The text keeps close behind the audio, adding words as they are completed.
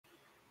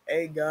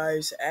Hey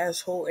guys,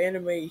 Asshole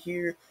Anime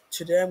here.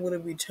 Today I'm going to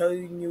be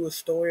telling you a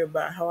story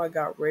about how I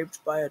got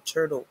raped by a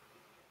turtle.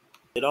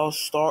 It all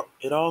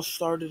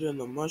started in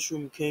the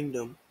Mushroom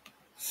Kingdom.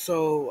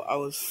 So I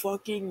was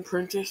fucking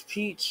Princess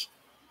Peach,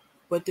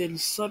 but then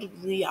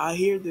suddenly I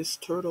hear this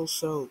turtle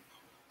cell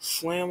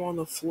slam on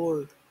the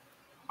floor.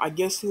 I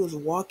guess he was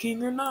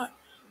walking or not,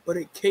 but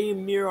it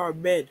came near our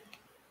bed.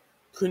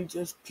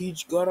 Princess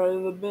Peach got out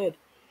of the bed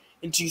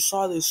and she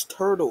saw this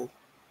turtle,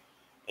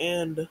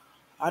 and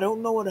I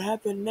don't know what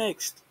happened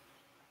next,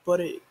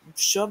 but it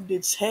shoved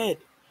its head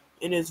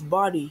in its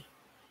body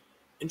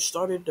and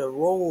started to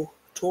roll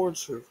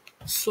towards her.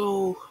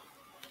 So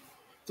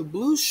the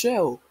blue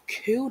shell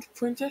killed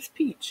Princess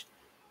Peach.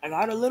 I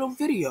got a little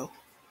video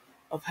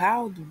of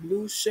how the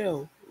blue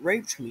shell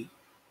raped me.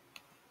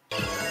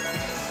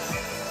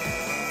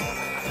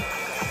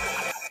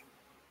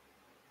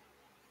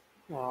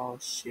 Oh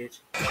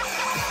shit.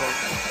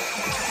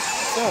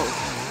 So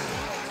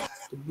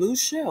the blue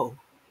shell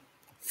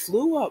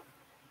flew up,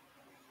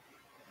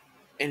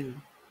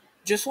 and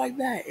just like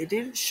that, it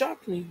didn't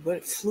shock me, but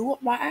it flew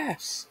up my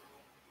ass.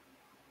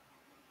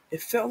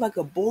 It felt like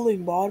a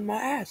bowling ball in my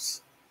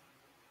ass.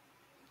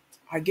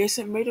 I guess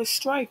it made a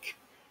strike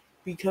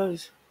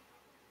because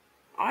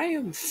I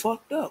am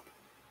fucked up.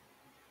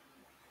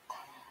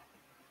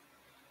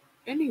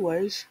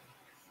 Anyways,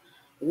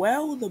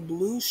 while the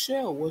blue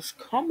shell was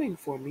coming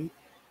for me,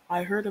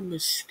 I heard a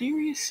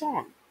mysterious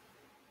song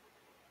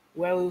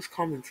while it was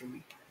coming for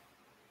me.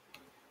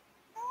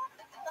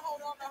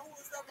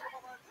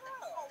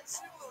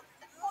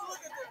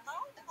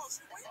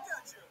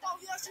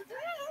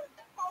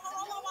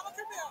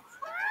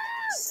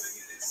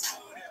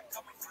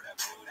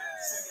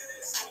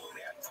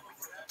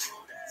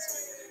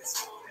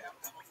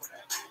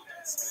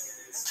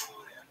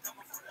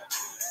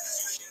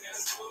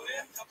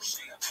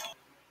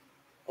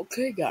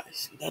 Okay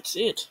guys, that's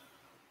it.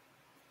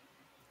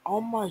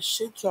 All my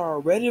shits are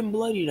red and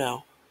bloody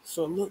now.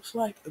 So it looks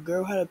like a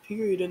girl had a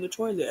period in the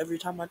toilet every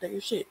time I take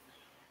a shit.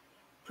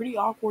 Pretty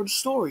awkward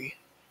story,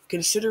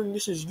 considering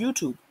this is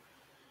YouTube.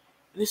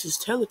 This is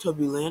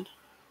Teletubby Land.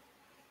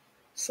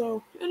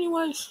 So,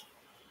 anyways,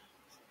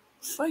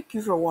 thank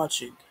you for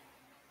watching.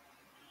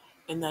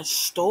 And that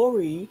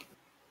story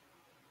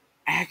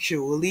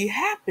actually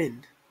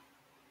happened.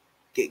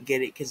 Get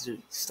it? Because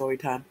it's story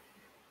time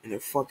and they're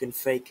fucking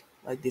fake.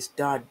 Like this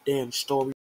goddamn story.